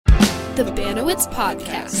The Banowitz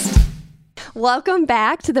Podcast. Welcome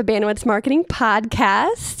back to the Banowitz Marketing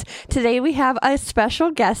Podcast. Today we have a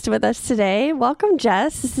special guest with us today. Welcome,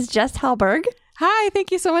 Jess. This is Jess Hallberg. Hi,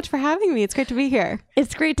 thank you so much for having me. It's great to be here.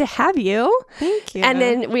 It's great to have you. Thank you. And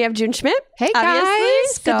then we have June Schmidt. Hey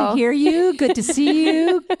guys, good to hear you. Good to see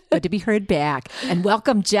you. Good to be heard back. And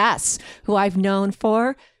welcome Jess, who I've known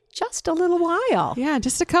for just a little while. Yeah,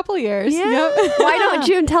 just a couple years. Yeah. Yep. Why don't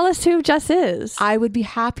June tell us who Jess is? I would be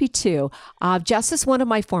happy to. Jess is one of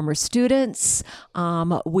my former students.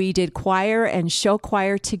 We did choir and show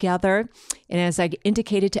choir together. And as I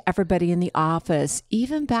indicated to everybody in the office,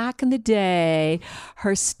 even back in the day,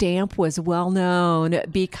 her stamp was well known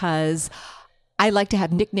because I like to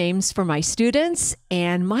have nicknames for my students.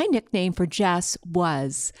 And my nickname for Jess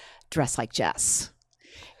was Dress Like Jess.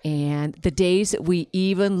 And the days that we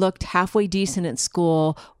even looked halfway decent at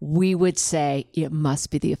school, we would say it must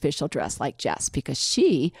be the official Dress Like Jess because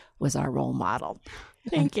she was our role model.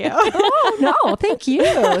 Thank you. Oh, no, thank you.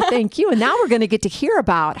 Thank you. And now we're going to get to hear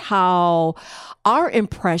about how our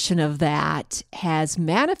impression of that has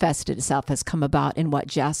manifested itself, has come about in what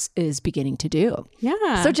Jess is beginning to do.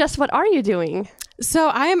 Yeah. So Jess, what are you doing? So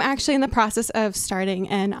I am actually in the process of starting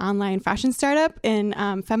an online fashion startup in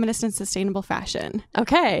feminist and sustainable fashion.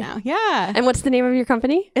 Okay. Now, yeah. And what's the name of your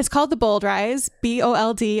company? It's called The Bold Rise,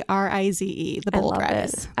 BOLDRIZE, The Bold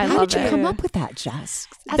Rise. How did you come up with that, Jess?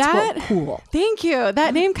 That's cool. Thank you.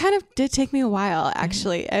 That name kind of did take me a while,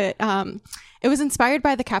 actually. It was inspired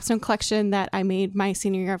by the capstone collection that I made my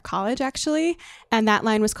senior year of college, actually. And that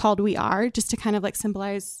line was called We Are, just to kind of like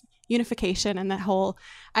symbolize unification and that whole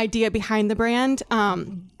idea behind the brand.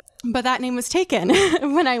 But that name was taken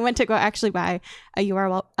when I went to go actually buy a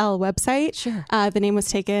URL website. Sure. The name was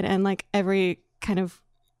taken and like every kind of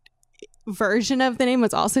version of the name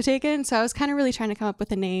was also taken. So I was kind of really trying to come up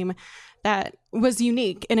with a name that was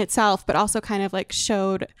unique in itself, but also kind of like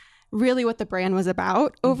showed really what the brand was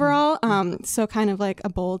about overall. So kind of like a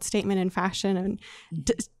bold statement in fashion and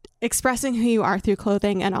expressing who you are through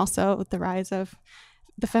clothing and also the rise of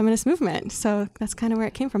the feminist movement. So that's kind of where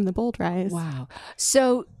it came from, The Bold Rise. Wow.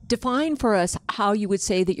 So define for us how you would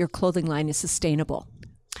say that your clothing line is sustainable.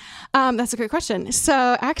 That's a great question.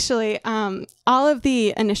 So actually, all of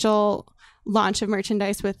the initial launch of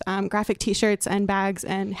merchandise with graphic t-shirts and bags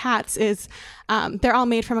and hats is they're all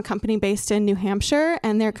made from a company based in New Hampshire,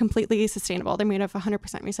 and they're completely sustainable. They're made of 100%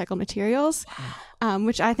 recycled materials,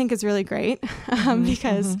 which I think is really great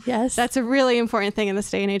because Yes. that's a really important thing in this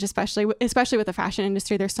day and age, especially with the fashion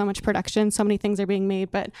industry. There's so much production, so many things are being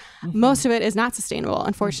made, but most of it is not sustainable,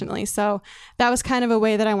 unfortunately. So that was kind of a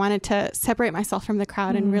way that I wanted to separate myself from the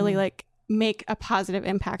crowd and really like make a positive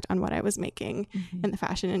impact on what I was making in the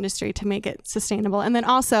fashion industry to make it sustainable. And then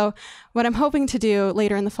also what I'm hoping to do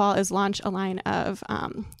later in the fall is launch a line of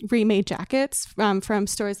remade jackets from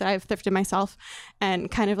stores that I've thrifted myself and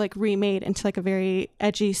kind of like remade into like a very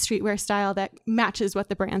edgy streetwear style that matches what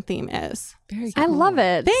the brand theme is. Very cool. I love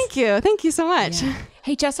it. Thank you. Thank you so much. Yeah.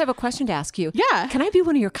 Hey, Jess, I have a question to ask you. Yeah. Can I be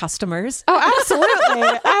one of your customers? Oh,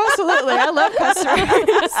 absolutely. Absolutely. I love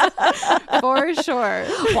customers for sure.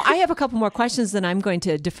 Well, I have a couple more questions, then I'm going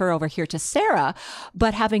to defer over here to Sarah.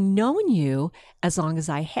 But having known you as long as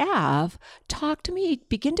I have,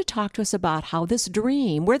 begin to talk to us about how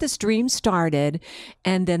where this dream started,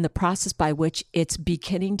 and then the process by which it's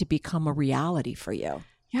beginning to become a reality for you.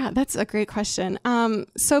 Yeah, that's a great question.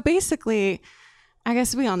 So basically, I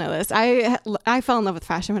guess we all know this. I fell in love with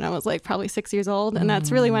fashion when I was like probably 6 years old. And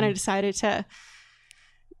that's really when I decided to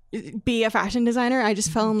be a fashion designer. I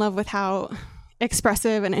just fell in love with how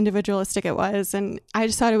expressive and individualistic it was. And I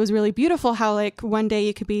just thought it was really beautiful how like one day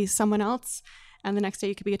you could be someone else and the next day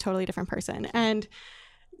you could be a totally different person. And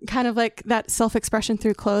kind of like that self-expression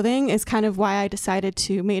through clothing is kind of why I decided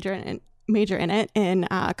to major in it in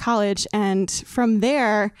college. And from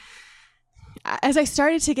there, as I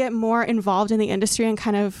started to get more involved in the industry and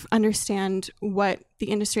kind of understand what the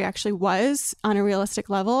industry actually was on a realistic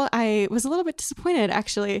level, I was a little bit disappointed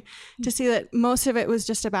actually to see that most of it was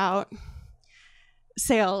just about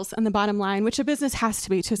sales and the bottom line, which a business has to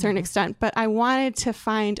be to a certain extent. But I wanted to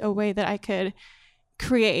find a way that I could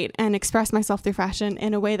create and express myself through fashion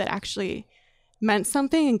in a way that actually meant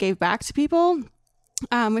something and gave back to people.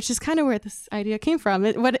 Which is kind of where this idea came from.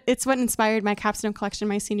 It's what inspired my capstone collection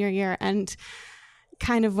my senior year and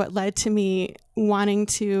kind of what led to me wanting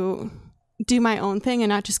to do my own thing and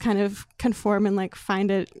not just kind of conform and like find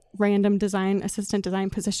a random assistant design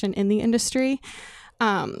position in the industry.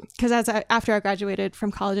 Because after I graduated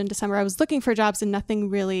from college in December, I was looking for jobs and nothing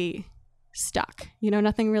really stuck.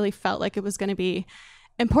 Nothing really felt like it was going to be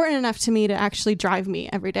important enough to me to actually drive me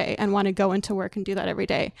every day and want to go into work and do that every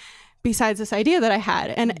day. besides this idea that I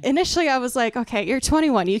had. And initially I was like, okay, you're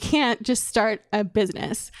 21. You can't just start a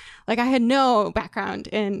business. Like I had no background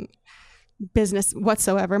in business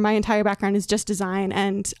whatsoever. My entire background is just design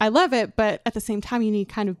and I love it. But at the same time, you need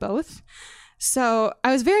kind of both. So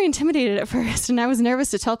I was very intimidated at first and I was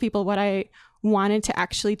nervous to tell people what I wanted to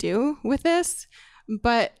actually do with this.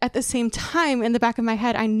 But at the same time, in the back of my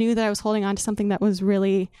head, I knew that I was holding on to something that was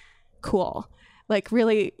really cool. Like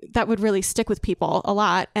really, that would really stick with people a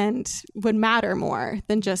lot and would matter more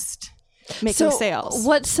than just making sales.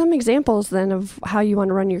 What's some examples then of how you want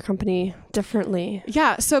to run your company differently?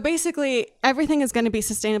 Yeah. So basically everything is going to be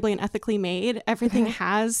sustainably and ethically made. Everything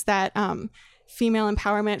has that female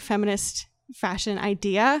empowerment, feminist fashion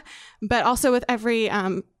idea, but also with every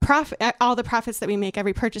profit, all the profits that we make,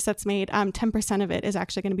 every purchase that's made, 10% of it is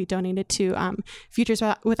actually going to be donated to Futures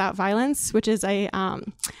Without Violence, which is a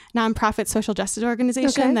nonprofit social justice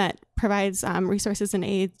organization that provides resources and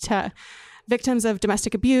aid to victims of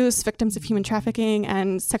domestic abuse, victims of human trafficking,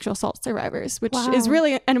 and sexual assault survivors, which is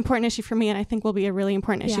really an important issue for me, and I think will be a really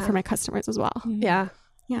important issue for my customers as well. Yeah.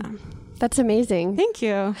 Yeah. That's amazing. Thank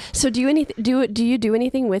you. So do you do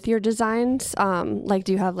anything with your designs? Like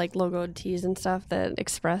do you have like logo tees and stuff that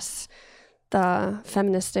express the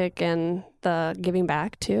feministic and the giving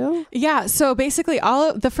back too? Yeah. So basically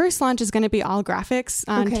the first launch is going to be all graphics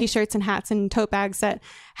on t-shirts and hats and tote bags that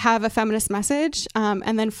have a feminist message.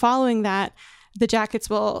 And then following that, the jackets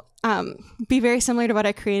will be very similar to what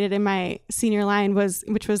I created in my senior line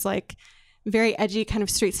which was like very edgy kind of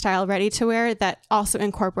street style ready to wear that also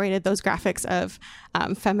incorporated those graphics of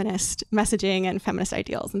feminist messaging and feminist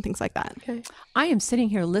ideals and things like that. Okay. I am sitting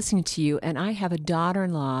here listening to you, and I have a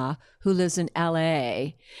daughter-in-law who lives in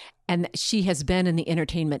LA, and she has been in the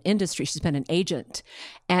entertainment industry. She's been an agent,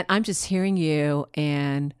 and I'm just hearing you,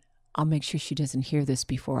 and I'll make sure she doesn't hear this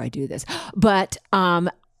before I do this, but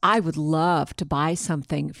I would love to buy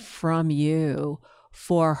something from you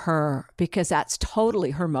for her because that's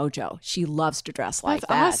totally her mojo. She loves to dress like that.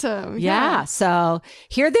 That's awesome. Yeah. So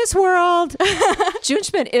hear this, world. June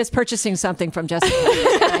Schmidt is purchasing something from Jessica.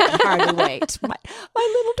 I can hardly wait. My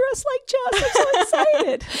little dress like Jess. I'm so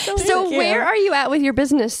excited. So where are you at with your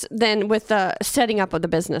business then with the setting up of the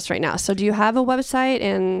business right now? So do you have a website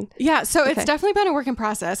and... Yeah. So it's definitely been a work in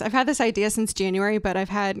process. I've had this idea since January, but I've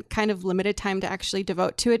had kind of limited time to actually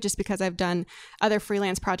devote to it just because I've done other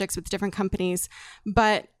freelance projects with different companies.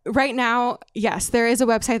 But right now, yes, there is a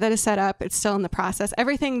website that is set up. It's still in the process.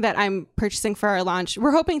 Everything that I'm purchasing for our launch,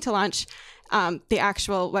 we're hoping to launch the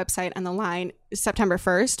actual website and the line September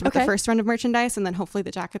 1st with the first run of merchandise. And then hopefully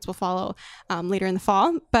the jackets will follow later in the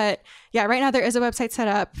fall. But yeah, right now there is a website set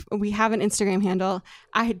up. We have an Instagram handle.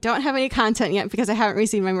 I don't have any content yet because I haven't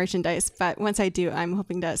received my merchandise. But once I do, I'm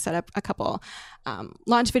hoping to set up a couple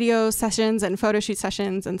launch video sessions and photo shoot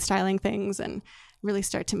sessions and styling things and really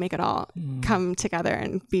start to make it all come together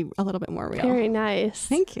and be a little bit more real. Very nice.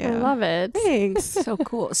 Thank you. I love it. Thanks. So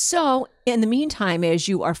cool. So in the meantime, as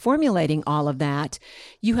you are formulating all of that,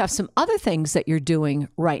 you have some other things that you're doing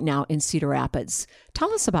right now in Cedar Rapids.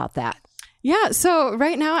 Tell us about that. Yeah. So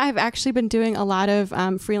right now I've actually been doing a lot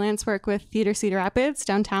of freelance work with Theater Cedar Rapids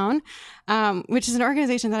downtown, which is an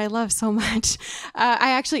organization that I love so much.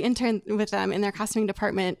 I actually interned with them in their costuming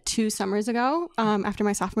department 2 summers ago after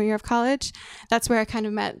my sophomore year of college. That's where I kind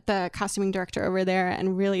of met the costuming director over there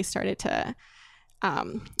and really started to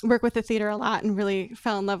work with the theater a lot and really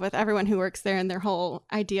fell in love with everyone who works there and their whole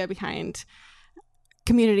idea behind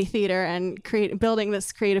community theater and building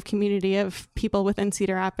this creative community of people within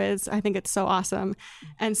Cedar Rapids. I think it's so awesome.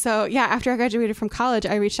 And so, yeah, after I graduated from college,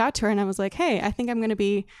 I reached out to her and I was like, hey, I think I'm going to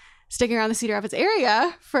be sticking around the Cedar Rapids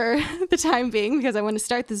area for the time being because I want to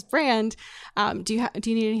start this brand. Do you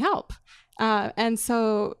need any help? And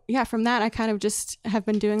so, yeah, from that, I kind of just have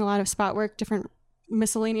been doing a lot of spot work, different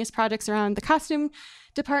miscellaneous projects around the costume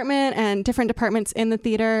department and different departments in the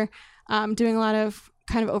theater, doing a lot of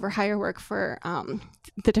kind of overhire work for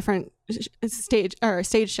the different stage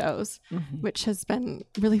shows, which has been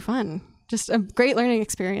really fun. Just a great learning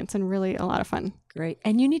experience and really a lot of fun. Great.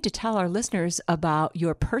 And you need to tell our listeners about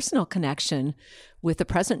your personal connection with the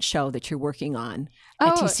present show that you're working on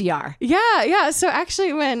at TCR. Yeah. So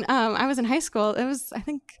actually when I was in high school, it was, I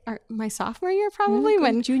think, my sophomore year probably.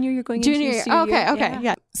 When junior, you're going junior into year. senior. Okay.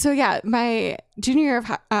 Yeah. So yeah, my junior year of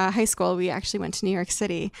high school, we actually went to New York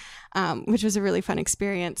City, which was a really fun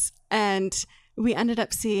experience. And we ended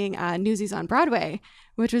up seeing Newsies on Broadway,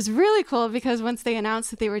 which was really cool because once they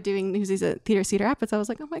announced that they were doing Newsies at Theater Cedar Rapids, I was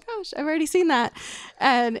like, oh my gosh, I've already seen that.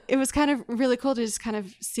 And it was kind of really cool to just kind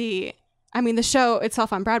of see, I mean, the show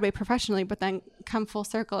itself on Broadway professionally, but then come full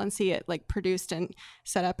circle and see it like produced and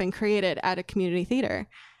set up and created at a community theater.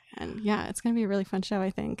 And yeah, it's going to be a really fun show, I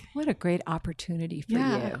think. What a great opportunity for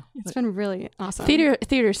you. It's been really awesome.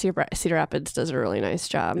 Theater Cedar Rapids does a really nice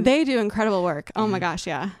job. They do incredible work. Oh my gosh,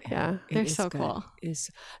 yeah. Yeah. They're so cool.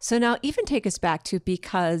 So now even take us back to,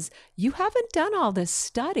 because you haven't done all this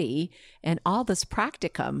study and all this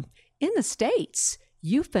practicum in the States.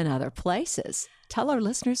 You've been other places. Tell our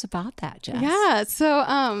listeners about that, Jess. Yeah. So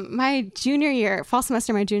my fall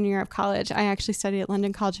semester, my junior year of college, I actually studied at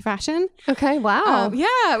London College of Fashion. Okay. Wow.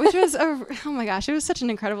 Yeah, which was, oh my gosh, it was such an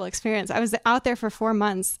incredible experience. I was out there for 4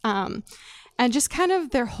 months, and just kind of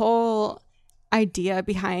their whole idea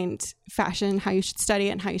behind fashion, how you should study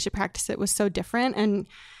it and how you should practice it, was so different and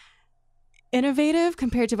innovative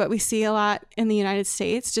compared to what we see a lot in the United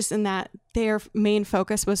States, just in that their main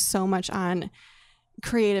focus was so much on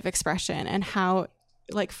creative expression and how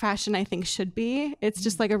like fashion, I think, should be. It's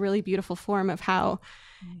just like a really beautiful form of how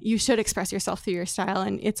you should express yourself through your style.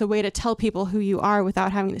 And it's a way to tell people who you are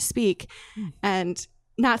without having to speak. And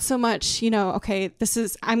not so much, okay,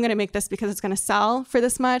 I'm going to make this because it's going to sell for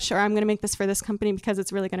this much, or I'm going to make this for this company because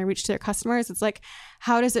it's really going to reach to their customers. It's like,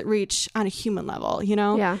 how does it reach on a human level?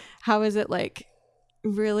 Yeah. How is it like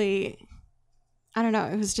really, I don't know.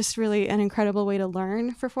 It was just really an incredible way to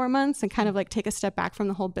learn for 4 months and kind of like take a step back from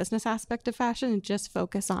the whole business aspect of fashion and just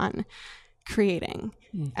focus on creating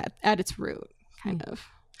at its root, kind of.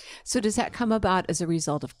 So does that come about as a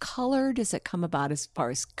result of color? Does it come about as far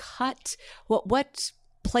as cut? What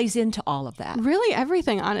plays into all of that? Really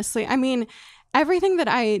everything, honestly. I mean, everything that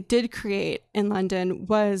I did create in London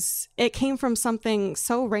it came from something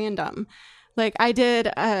so random. Like I did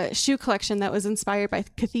a shoe collection that was inspired by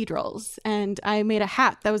cathedrals, and I made a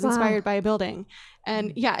hat that was inspired by a building.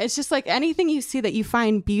 And yeah, it's just like anything you see that you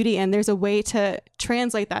find beauty in, there's a way to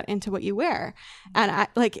translate that into what you wear. And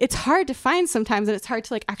it's hard to find sometimes, and it's hard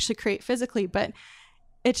to like actually create physically, but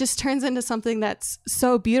it just turns into something that's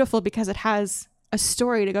so beautiful because it has a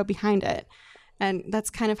story to go behind it. And that's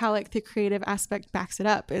kind of how like the creative aspect backs it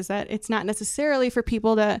up, is that it's not necessarily for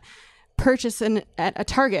people to purchase at a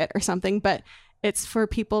Target or something, but it's for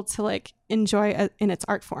people to like enjoy in its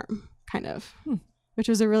art form, kind of, which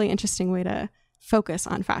was a really interesting way to focus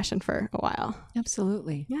on fashion for a while.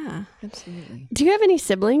 Absolutely. Yeah, absolutely. Do you have any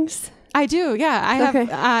siblings? I do. Yeah,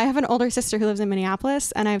 I have an older sister who lives in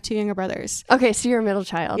Minneapolis, and I have 2 younger brothers. Okay, so you're a middle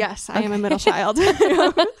child. Yes, I am a middle child.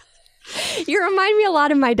 You remind me a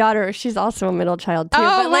lot of my daughter. She's also a middle child too.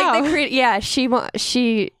 Oh, but like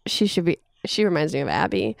she should be. She reminds me of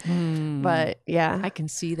Abby. But yeah, I can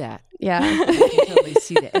see that. Yeah, I can totally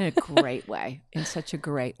see that in a great way, in such a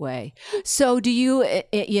great way. So, do you,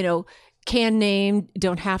 can name,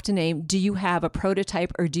 don't have to name? Do you have a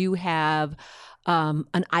prototype, or do you have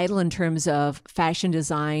an idol in terms of fashion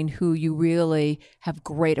design who you really have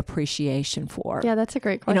great appreciation for? Yeah, that's a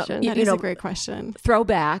great question. That is a great question.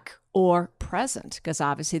 Throwback or present, because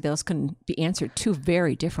obviously those can be answered 2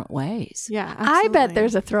 very different ways. Yeah, absolutely. I bet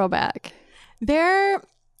there's a throwback. I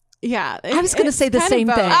was going to say the same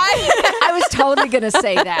thing. I was totally going to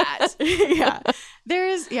say that.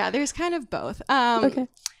 There's kind of both. Okay.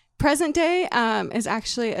 Present day is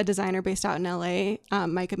actually a designer based out in LA,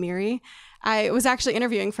 Mike Amiri. I was actually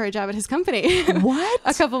interviewing for a job at his company. What?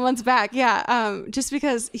 A couple months back. Yeah. Just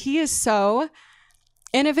because he is so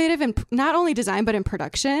innovative in not only design, but in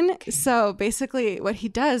production. Okay. So basically what he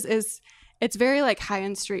does is it's very like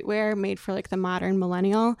high-end streetwear made for like the modern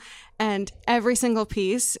millennial. And every single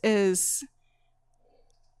piece is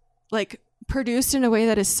like produced in a way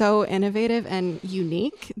that is so innovative and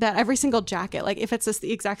unique that every single jacket, like if it's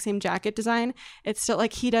the exact same jacket design, it's still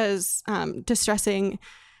like he does distressing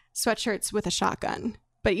sweatshirts with a shotgun,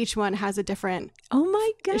 but each one has a different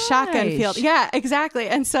shotgun field. Yeah, exactly.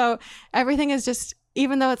 And so everything is just,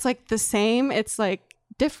 even though it's like the same, it's like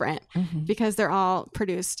different because they're all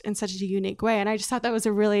produced in such a unique way. And I just thought that was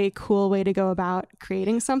a really cool way to go about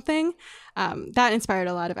creating something. That inspired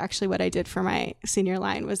a lot of actually what I did for my senior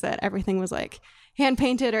line, was that everything was like hand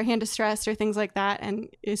painted or hand distressed or things like that. And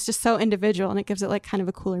it's just so individual, and it gives it like kind of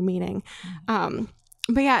a cooler meaning. But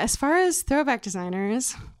yeah, as far as throwback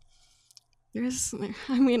designers, there's,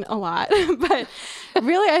 a lot, but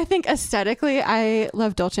really I think aesthetically, I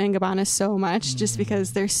love Dolce & Gabbana so much just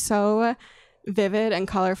because they're so vivid and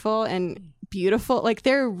colorful and beautiful. Like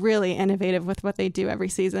they're really innovative with what they do every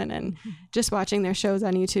season, and just watching their shows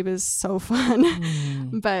on YouTube is so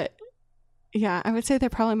fun. But yeah, I would say they're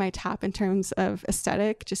probably my top in terms of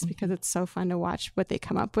aesthetic, just because it's so fun to watch what they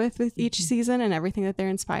come up with each season and everything that they're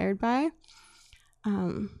inspired by.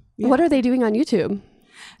 What are they doing on YouTube?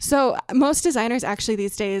 So most designers actually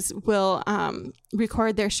these days will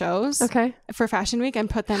record their shows for Fashion Week and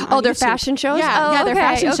put them on their YouTube. fashion shows? Yeah, they're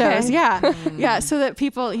fashion shows. Yeah. Yeah, so that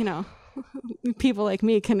people, people like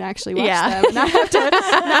me can actually watch them and not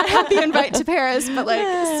have the invite to Paris, but like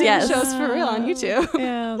see the shows for real on YouTube.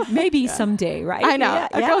 Yeah, maybe someday, right? I know.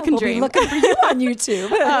 A girl can dream. We'll be looking for you on YouTube.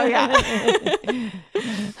 Oh yeah.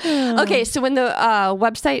 Okay, so when the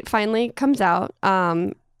website finally comes out,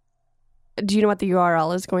 do you know what the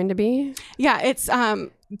URL is going to be? Yeah, it's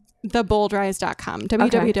theboldrise.com.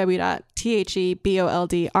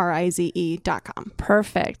 www.theboldrize.com.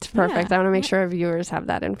 Perfect. I want to make sure our viewers have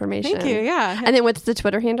that information. Thank you. Yeah. And then what's the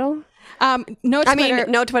Twitter handle? No Twitter. I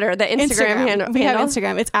mean, no Twitter. The Instagram handle. We have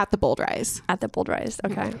Instagram. It's at the Bold Rise. At the Bold Rise.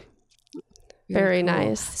 Okay. Very cool.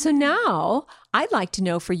 nice. So now I'd like to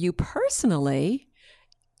know for you personally,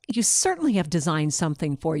 you certainly have designed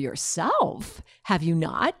something for yourself, have you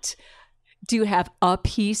not? Do you have a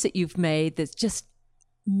piece that you've made that just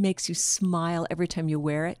makes you smile every time you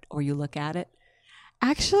wear it or you look at it?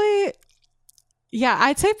 Actually, yeah,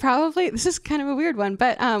 I'd say probably, this is kind of a weird one,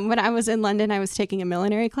 but when I was in London, I was taking a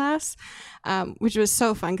millinery class, which was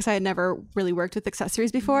so fun because I had never really worked with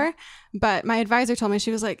accessories before. But my advisor told me,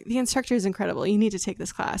 she was like, the instructor is incredible. You need to take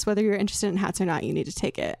this class. Whether you're interested in hats or not, you need to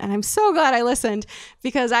take it. And I'm so glad I listened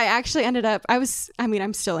because I actually ended up, I'm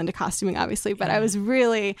still into costuming, obviously, but I was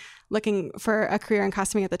really looking for a career in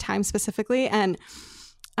costuming at the time specifically. And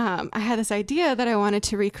I had this idea that I wanted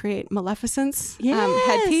to recreate Maleficent's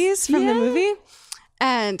headpiece from the movie.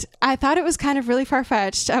 And I thought it was kind of really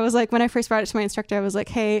far-fetched. I was like, when I first brought it to my instructor, I was like,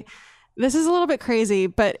 hey, this is a little bit crazy,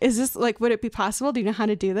 but is this like, would it be possible? Do you know how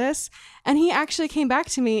to do this? And he actually came back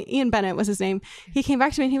to me. Ian Bennett was his name. He came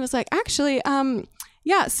back to me and he was like, actually,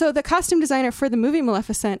 yeah, so the costume designer for the movie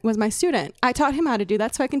Maleficent was my student. I taught him how to do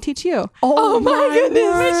that so I can teach you. Oh my goodness.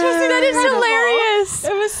 That is Incredible. hilarious.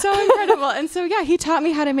 It was so incredible. And so, yeah, he taught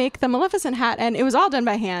me how to make the Maleficent hat and it was all done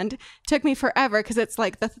by hand. It took me forever because it's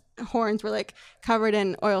like the horns were like covered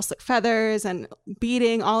in oil slick feathers and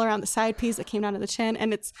beading all around the side piece that came down to the chin.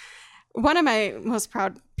 And it's one of my most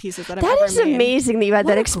proud pieces that I've ever made. That is amazing that you had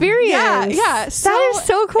that experience. Yeah. That is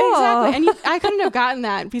so cool. Exactly. And I couldn't have gotten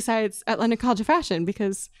that besides at London College of Fashion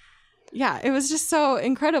because, yeah, it was just so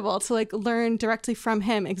incredible to like learn directly from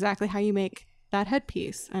him exactly how you make that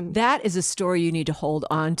headpiece. And that is a story you need to hold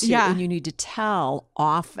on to and you need to tell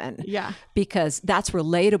often. Yeah. Because that's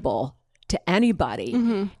relatable to anybody.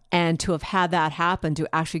 Mm-hmm. And to have had that happen, to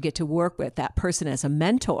actually get to work with that person as a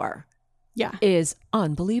mentor. Yeah. Is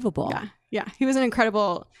unbelievable. Yeah. Yeah. He was an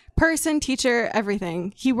incredible person, teacher,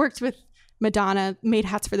 everything. He worked with Madonna, made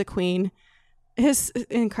hats for the Queen. His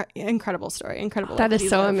incredible story. Incredible. That is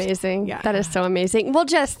so amazing. Yeah. That is so amazing. Well,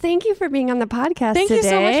 Jess, thank you for being on the podcast today. Thank you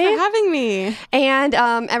so much for having me. And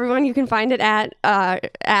everyone, you can find it at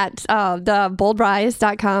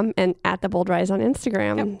theboldrise.com and at theboldrise on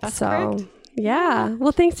Instagram. Yep, that's correct. Yeah.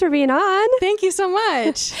 Well, thanks for being on. Thank you so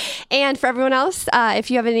much. And for everyone else,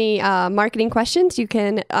 if you have any marketing questions, you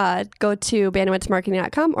can go to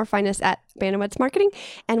bandewitzmarketing.com or find us at Bandewitz Marketing,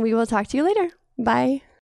 and we will talk to you later. Bye.